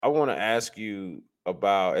want to ask you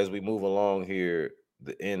about, as we move along here,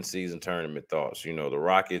 the in season tournament thoughts. The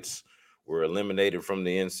Rockets were eliminated from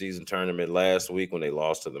the in season tournament last week when they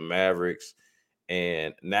lost to the Mavericks.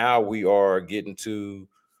 And now we are getting to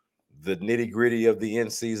the nitty gritty of the in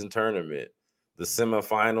season tournament. The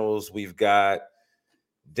semifinals, we've got,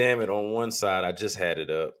 damn it, on one side, I just had it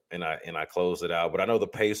up and I closed it out. But I know the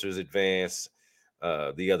Pacers advanced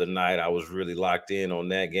the other night. I was really locked in on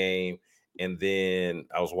that game. And then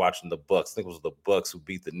I was watching the Bucks. I think it was the Bucks who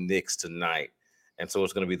beat the Knicks tonight. And so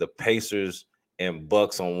it's going to be the Pacers and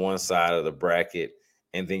Bucks on one side of the bracket.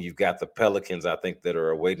 And then you've got the Pelicans, I think, that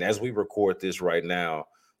are awaiting. As we record this right now,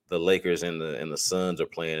 the Lakers and the Suns are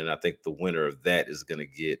playing. And I think the winner of that is going to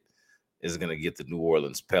get the New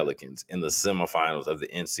Orleans Pelicans in the semifinals of the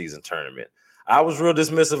in-season tournament. I was real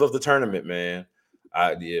dismissive of the tournament, man.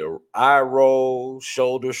 Eye roll,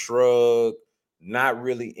 shoulder shrug, not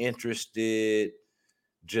really interested.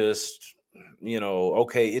 Just,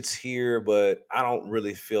 okay, it's here, but I don't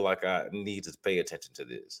really feel like I need to pay attention to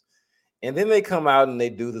this. And then they come out and they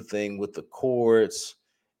do the thing with the courts,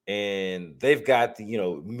 and they've got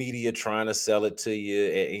the media trying to sell it to you.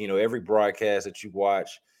 And, every broadcast that you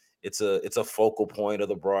watch, it's a focal point of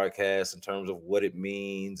the broadcast in terms of what it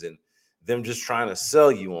means, and them just trying to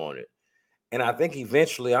sell you on it. And I think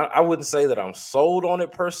eventually, I wouldn't say that I'm sold on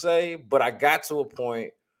it per se, but I got to a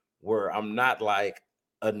point where I'm not like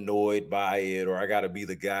annoyed by it, or I got to be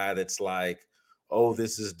the guy that's like, oh,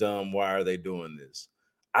 this is dumb. Why are they doing this?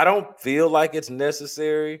 I don't feel like it's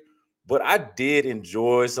necessary, but I did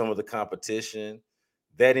enjoy some of the competition.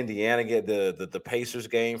 That Indiana get the Pacers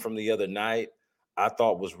game from the other night, I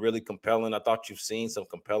thought was really compelling. I thought you've seen some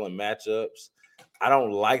compelling matchups. I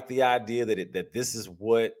don't like the idea that this is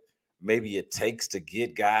what maybe it takes to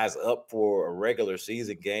get guys up for a regular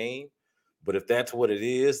season game. But if that's what it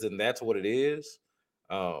is, then that's what it is.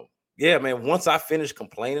 Yeah, man. Once I finished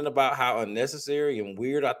complaining about how unnecessary and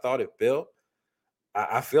weird I thought it felt,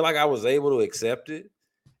 I feel like I was able to accept it.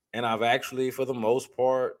 And I've actually, for the most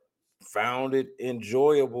part, found it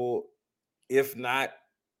enjoyable, if not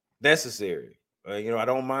necessary. I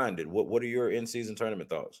don't mind it. What are your in season tournament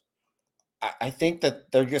thoughts? I think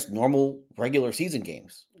that they're just normal regular season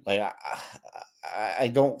games. I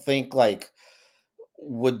don't think like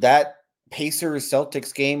would that Pacers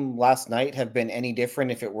Celtics game last night have been any different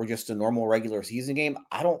if it were just a normal regular season game?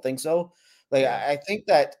 I don't think so. Yeah. I think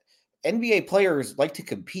that NBA players like to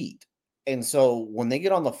compete. And so when they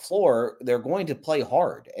get on the floor, they're going to play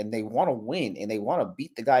hard and they want to win and they want to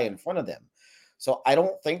beat the guy in front of them. So I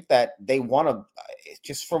don't think that they want to.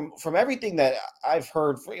 Just from everything that I've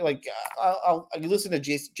heard, I listened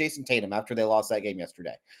to Jason Tatum after they lost that game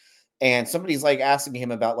yesterday, and somebody's like asking him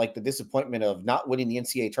about like the disappointment of not winning the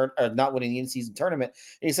NCAA or not winning the in-season tournament.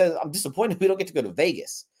 And he says, "I'm disappointed we don't get to go to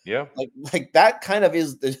Vegas." Yeah. Like that kind of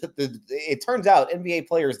is the it turns out NBA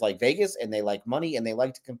players like Vegas and they like money and they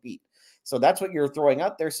like to compete. So that's what you're throwing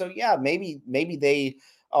out there. So yeah, maybe they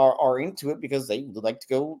are into it because they would like to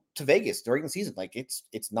go to Vegas during the season. Like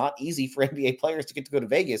it's not easy for NBA players to get to go to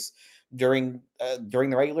Vegas during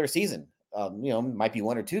the regular season. Might be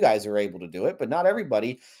one or two guys who are able to do it, but not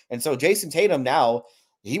everybody. And so Jason Tatum now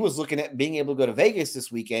he was looking at being able to go to Vegas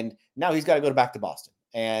this weekend. Now he's got to go back to Boston,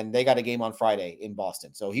 and they got a game on Friday in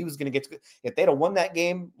Boston. So he was going to get to if they'd have won that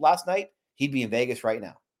game last night, he'd be in Vegas right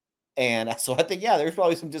now. And so I think, yeah, there's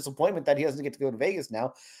probably some disappointment that he doesn't get to go to Vegas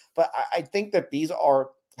now. But I think that these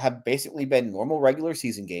have basically been normal regular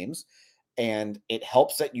season games, and it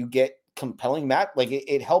helps that you get compelling match. Like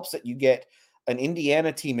it helps that you get an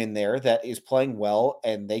Indiana team in there that is playing well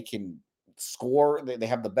and they can score. They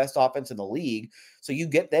have the best offense in the league, so you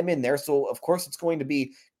get them in there. So of course it's going to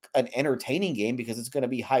be an entertaining game because it's going to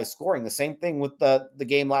be high scoring. The same thing with the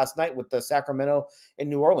game last night with the Sacramento and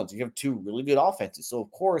New Orleans. You have two really good offenses, so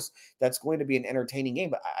of course that's going to be an entertaining game.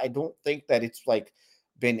 But I don't think that it's like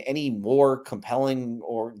been any more compelling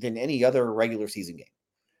or than any other regular season game.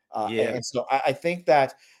 Yeah. And so I think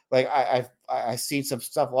that like I've seen some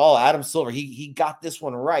stuff. Oh, Adam Silver, he got this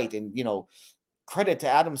one right, and credit to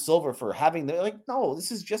Adam Silver for having the like. No,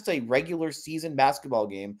 this is just a regular season basketball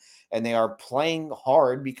game, and they are playing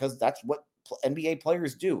hard because that's what NBA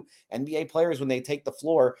players do. NBA players, when they take the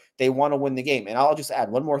floor, they want to win the game. And I'll just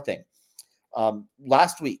add one more thing.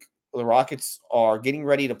 Last week, the Rockets are getting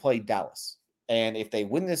ready to play Dallas. And if they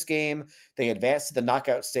win this game, they advance to the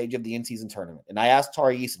knockout stage of the in-season tournament. And I asked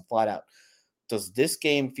Tari Eason flat out, does this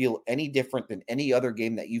game feel any different than any other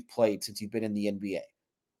game that you've played since you've been in the NBA?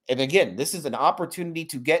 And again, this is an opportunity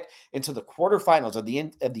to get into the quarterfinals of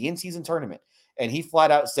the in-season tournament. And he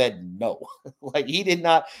flat out said no. Like he did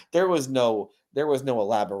not, there was no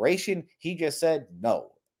elaboration. He just said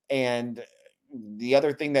no. And the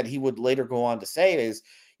other thing that he would later go on to say is,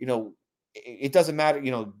 you know, it doesn't matter,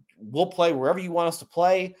 you know, we'll play wherever you want us to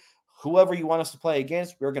play, whoever you want us to play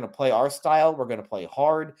against, we're going to play our style, we're going to play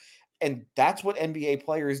hard. And that's what NBA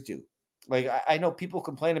players do. Like I know people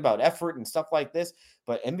complain about effort and stuff like this,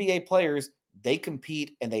 but NBA players, they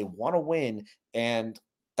compete and they want to win. And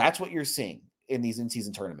that's what you're seeing in these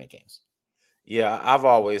in-season tournament games. Yeah, I've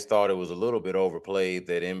always thought it was a little bit overplayed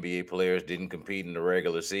that NBA players didn't compete in the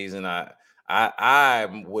regular season.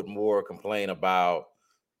 I would more complain about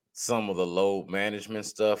some of the load management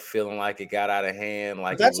stuff, feeling like it got out of hand, But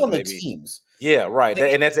like it that's was on the maybe. teams. Yeah, right.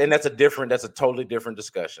 It- That's a totally different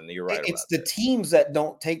discussion. You're right It's about the that. teams that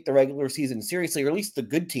don't take the regular season seriously, or at least the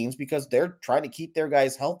good teams, because they're trying to keep their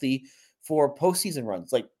guys healthy for postseason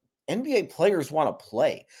runs. Like NBA players want to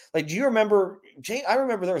play. Like, do you remember? I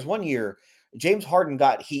remember there was one year James Harden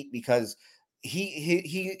got heat because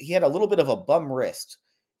he had a little bit of a bum wrist,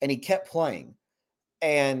 and he kept playing.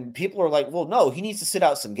 And people are like, well, no, he needs to sit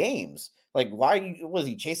out some games. Like, why was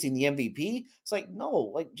he chasing the MVP? It's like, no,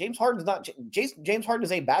 like James Harden's not James Harden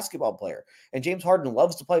is a basketball player, and James Harden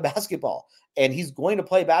loves to play basketball, and he's going to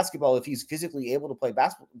play basketball if he's physically able to play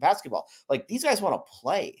basketball. Like these guys want to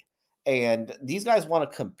play, and these guys want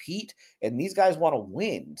to compete, and these guys want to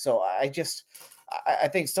win. So I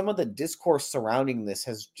think some of the discourse surrounding this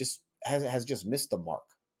has just missed the mark.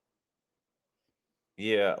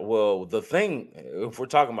 Yeah, well, the thing, if we're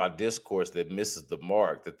talking about discourse that misses the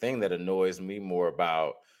mark, the thing that annoys me more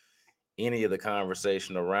about any of the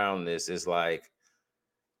conversation around this is I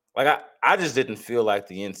just didn't feel like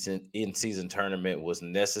the in season tournament was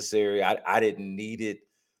necessary. I didn't need it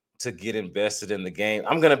to get invested in the game.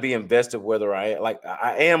 I'm gonna be invested whether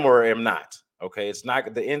I am or am not. Okay, it's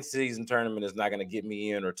not the in season tournament is not gonna get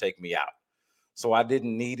me in or take me out. So I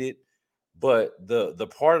didn't need it. But the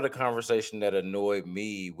part of the conversation that annoyed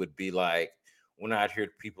me would be like when I'd hear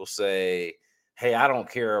people say, "Hey, I don't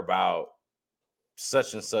care about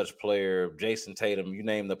such and such player, Jason Tatum, you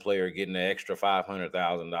name the player getting an extra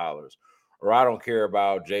 $500,000, or I don't care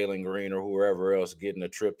about Jalen Green or whoever else getting a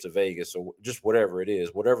trip to Vegas or just whatever it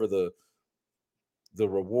is, whatever the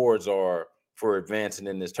rewards are for advancing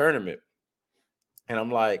in this tournament." And I'm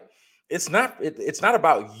like, it's not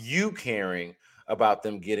about you caring about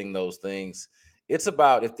them getting those things. It's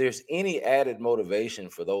about if there's any added motivation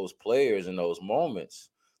for those players in those moments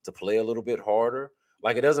to play a little bit harder.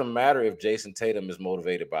 Like it doesn't matter if Jason Tatum is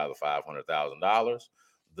motivated by the $500,000,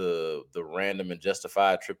 the random and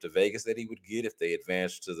justified trip to Vegas that he would get if they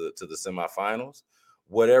advanced to the semifinals,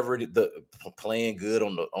 whatever playing good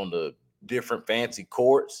on the different fancy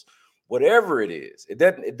courts, whatever it is, it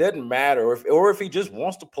doesn't matter, or if he just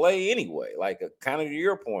wants to play anyway, like kind of to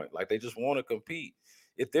your point, like they just want to compete.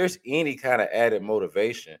 If there's any kind of added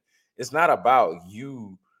motivation, it's not about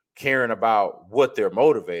you caring about what they're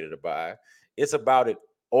motivated by. It's about it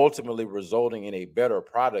ultimately resulting in a better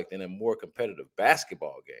product and a more competitive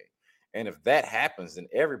basketball game. And if that happens, then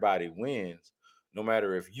everybody wins, no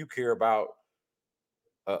matter if you care about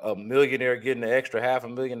a millionaire getting an extra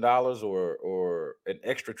 $500,000 or an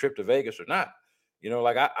extra trip to Vegas or not.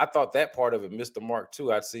 Like I thought that part of it missed the mark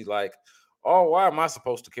too. I'd see like, oh, why am I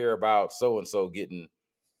supposed to care about so and so getting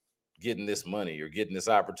this money or getting this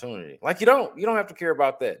opportunity? Like you don't have to care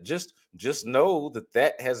about that. Just know that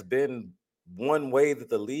that has been one way that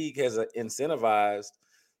the league has incentivized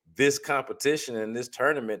this competition and this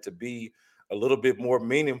tournament to be a little bit more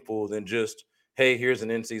meaningful than just, hey, here's an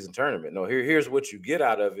in-season tournament. No, here's what you get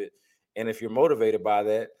out of it. And if you're motivated by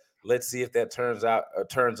that, let's see if that turns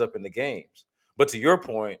up in the games. But to your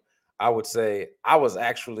point, I would say I was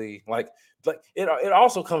actually like it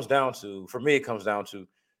also comes down to, for me, it comes down to,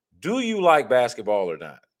 do you like basketball or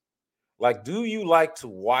not? Like, do you like to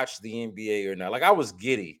watch the NBA or not? Like, I was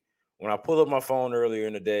giddy when I pulled up my phone earlier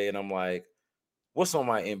in the day and I'm like, what's on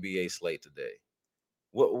my NBA slate today?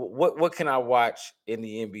 What can I watch in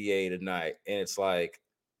the NBA tonight? And it's like,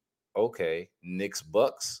 okay, Knicks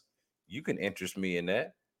Bucks, you can interest me in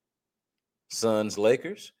that. Suns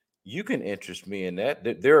Lakers, you can interest me in that.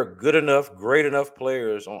 There are good enough, great enough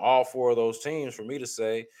players on all four of those teams for me to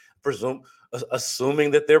say,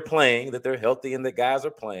 assuming that they're playing, that they're healthy and the guys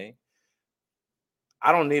are playing.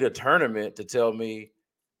 I don't need a tournament to tell me,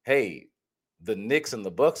 hey, the Knicks and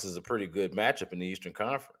the Bucks is a pretty good matchup in the Eastern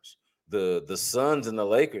Conference. The Suns and the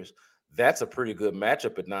Lakers, that's a pretty good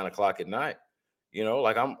matchup at 9 o'clock at night.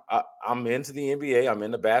 Like I'm into the NBA, I'm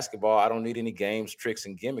into basketball. I don't need any games, tricks,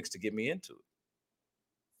 and gimmicks to get me into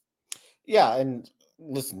it. Yeah, and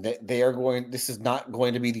listen, they are going. This is not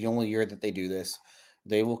going to be the only year that they do this.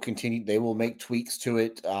 They will continue. They will make tweaks to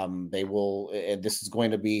it. They will, and this is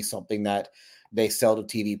going to be something that they sell to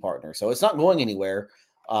TV partners. So it's not going anywhere.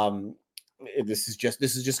 Um, this is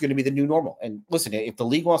just going to be the new normal. And listen, if the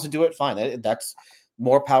league wants to do it, fine. That's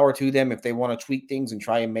more power to them. If they want to tweak things and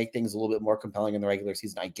try and make things a little bit more compelling in the regular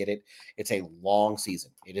season, I get it. It's a long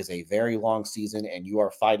season. It is a very long season, and you are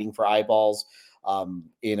fighting for eyeballs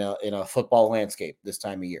in a football landscape this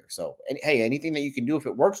time of year. So, and hey, anything that you can do if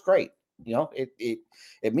it works, great.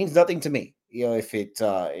 It means nothing to me. If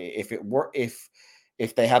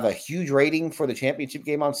they have a huge rating for the championship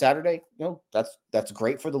game on Saturday, that's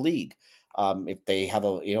great for the league. If they have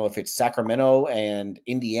if it's Sacramento and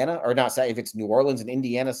Indiana, or not, if it's New Orleans and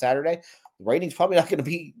Indiana Saturday, the rating's probably not going to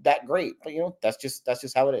be that great. But that's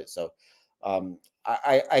just how it is. So,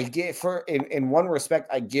 I give in one respect,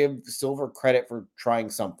 I give Silver credit for trying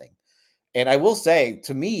something, and I will say,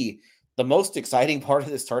 to me, the most exciting part of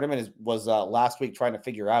this tournament was last week trying to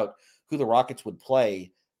figure out who the Rockets would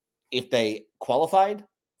play if they qualified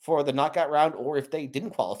for the knockout round or if they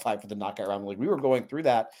didn't qualify for the knockout round. Like, we were going through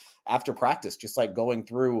that after practice, just like going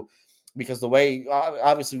through, because the way,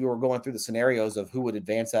 obviously, we were going through the scenarios of who would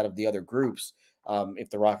advance out of the other groups if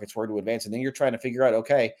the Rockets were to advance. And then you're trying to figure out,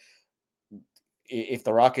 okay, if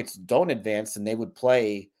the Rockets don't advance, then they would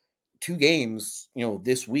play 2 games,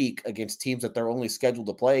 this week against teams that they're only scheduled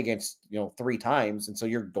to play against, 3 times. And so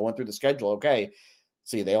you're going through the schedule. Okay,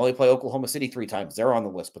 see, they only play Oklahoma City 3 times. They're on the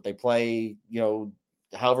list, but they play,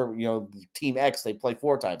 however, team X, they play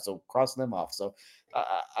 4 times. So crossing them off. So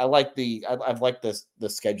I like I like the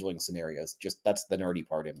scheduling scenarios. Just that's the nerdy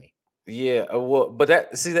part in me. Yeah, well, but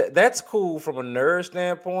that's cool from a nerd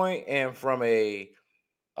standpoint, and from a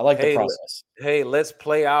I like the hey, process. hey, let's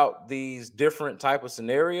play out these different type of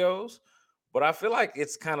scenarios. But I feel like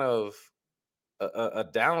it's kind of a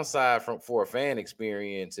downside for a fan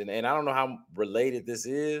experience, and I don't know how related this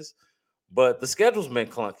is, but the schedule's been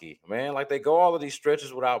clunky, man. Like, they go all of these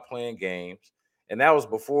stretches without playing games, and that was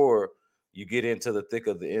before you get into the thick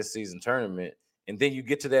of the in-season tournament, and then you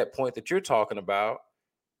get to that point that you're talking about,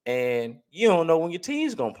 and you don't know when your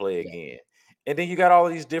team's gonna play Yeah. again. And then you got all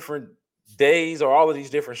of these different days, or all of these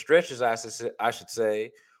different stretches, I should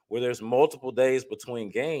say, where there's multiple days between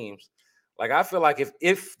games. Like, I feel like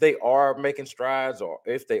if they are making strides, or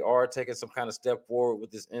if they are taking some kind of step forward with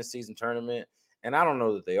this in-season tournament, and I don't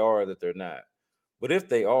know that they are, or that they're not, but if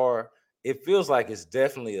they are, it feels like it's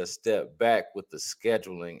definitely a step back with the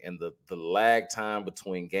scheduling and the lag time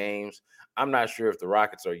between games. I'm not sure if the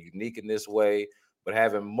Rockets are unique in this way, but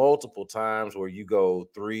having multiple times where you go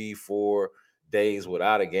 3-4 days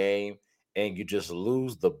without a game, and you just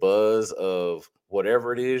lose the buzz of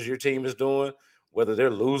whatever it is your team is doing, whether they're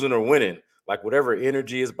losing or winning, like whatever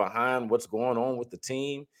energy is behind what's going on with the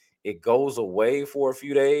team, it goes away for a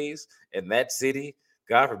few days. And that city,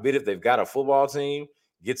 God forbid, if they've got a football team,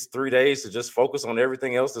 gets 3 days to just focus on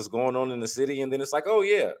everything else that's going on in the city. And then it's like, oh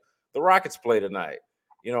yeah, the Rockets play tonight.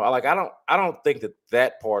 I don't think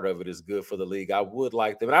that part of it is good for the league. I would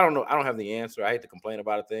like them, and I don't know. I don't have the answer. I hate to complain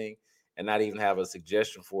about a thing and not even have a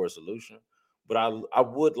suggestion for a solution. But I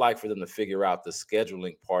would like for them to figure out the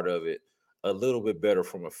scheduling part of it a little bit better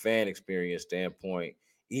from a fan experience standpoint,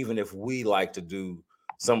 even if we like to do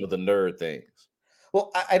some of the nerd things.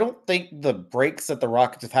 Well, I don't think the breaks that the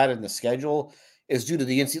Rockets have had in the schedule is due to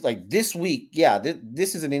the in-season. Like this week, yeah,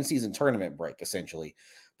 this is an in-season tournament break essentially,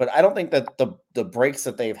 but I don't think that the breaks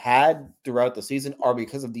that they've had throughout the season are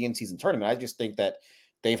because of the in-season tournament. I just think that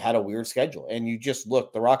they've had a weird schedule. And you just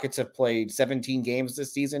look, the Rockets have played 17 games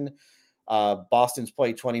this season. Boston's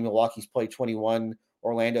played 20, Milwaukee's played 21,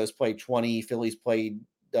 Orlando's played 20, Philly's played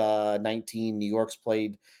 19, New York's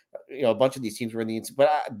played. A bunch of these teams were in the, but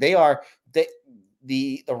they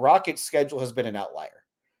the Rockets schedule has been an outlier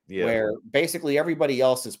Yeah. where basically everybody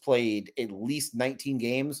else has played at least 19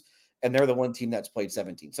 games and they're the one team that's played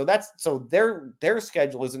 17. So their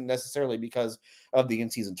schedule isn't necessarily because of the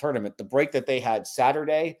in-season tournament. The break that they had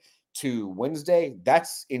Saturday to Wednesday,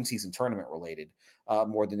 that's in-season tournament related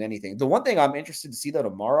more than anything. The one thing I'm interested to see though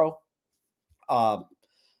tomorrow, um,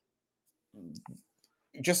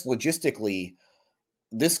 just logistically,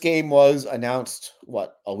 this game was announced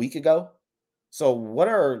a week ago. So what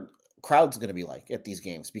are crowds going to be like at these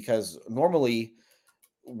games? Because normally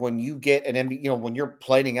when you get an NBA, when you're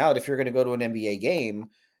planning out if you're going to go to an NBA game,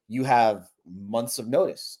 you have months of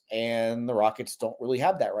notice. And the Rockets don't really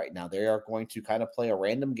have that right now. They are going to kind of play a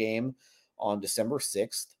random game on December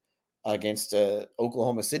 6th against a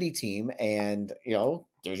Oklahoma City team. And,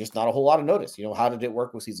 there's just not a whole lot of notice. How did it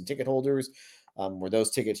work with season ticket holders? Were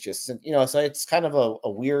those tickets just sent, so it's kind of a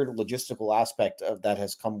weird logistical aspect of that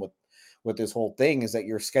has come with this whole thing, is that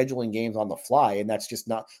you're scheduling games on the fly. And that's just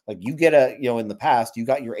not like, you get in the past, you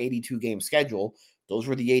got your 82 game schedule. Those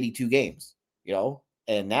were the 82 games. you know.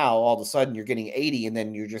 And now all of a sudden you're getting 80, and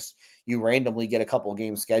then you randomly get a couple of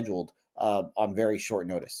games scheduled on very short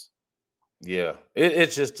notice. Yeah,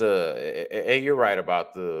 it's just and you're right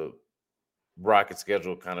about the Rocket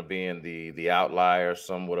schedule kind of being the outlier,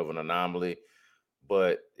 somewhat of an anomaly,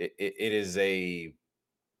 but it is a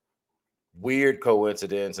weird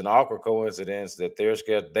coincidence, an awkward coincidence that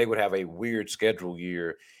they would have a weird schedule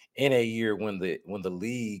year in a year when the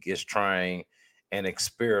league is trying an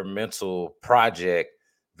experimental project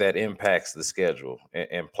that impacts the schedule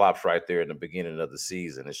and plops right there in the beginning of the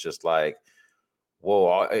season. It's just like,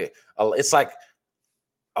 whoa, it's like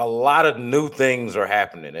a lot of new things are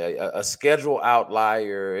happening. A schedule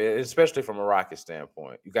outlier, especially from a Rocket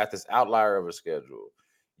standpoint. You got this outlier of a schedule.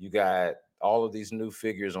 You got all of these new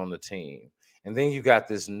figures on the team. And then you got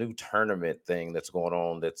this new tournament thing that's going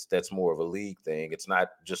on that's more of a league thing. It's not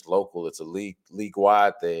just local, it's a league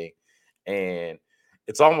wide thing. And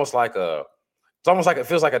it's almost like it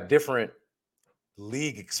feels like a different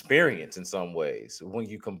league experience in some ways. When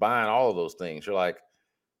you combine all of those things, you're like,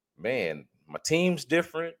 man, my team's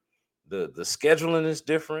different, the scheduling is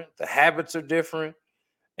different, the habits are different,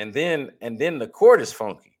 and then the court is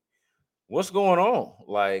funky. What's going on?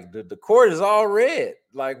 Like the court is all red.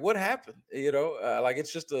 Like what happened? Like it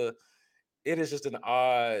is just an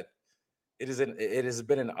odd. It has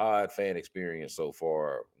been an odd fan experience so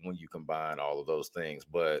far when you combine all of those things.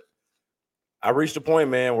 But I reached a point,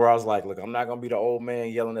 man, where I was like, look, I'm not gonna be the old man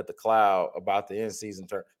yelling at the cloud about the in season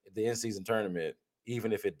tournament,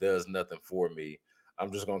 even if it does nothing for me.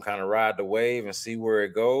 I'm just gonna kind of ride the wave and see where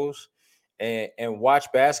it goes, and watch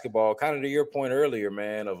basketball. Kind of to your point earlier,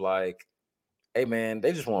 man, of like, hey, man,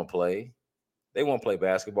 they just want to play. They want to play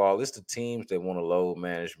basketball. It's the teams that want to load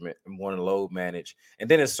manage, and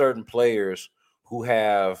then it's certain players who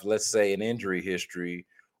have, let's say, an injury history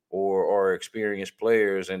or experienced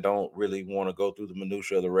players and don't really want to go through the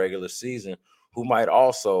minutia of the regular season, who might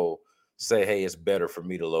also say, "Hey, it's better for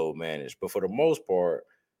me to load manage." But for the most part,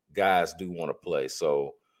 guys do want to play.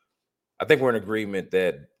 So I think we're in agreement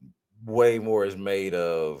that way more is made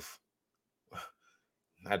of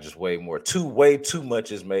not just way too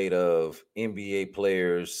much is made of NBA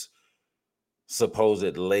players'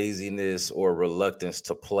 supposed laziness or reluctance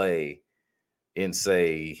to play in,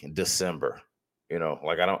 say, December.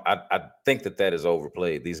 Like I think that is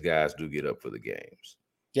overplayed. These guys do get up for the games.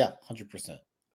 Yeah, 100%.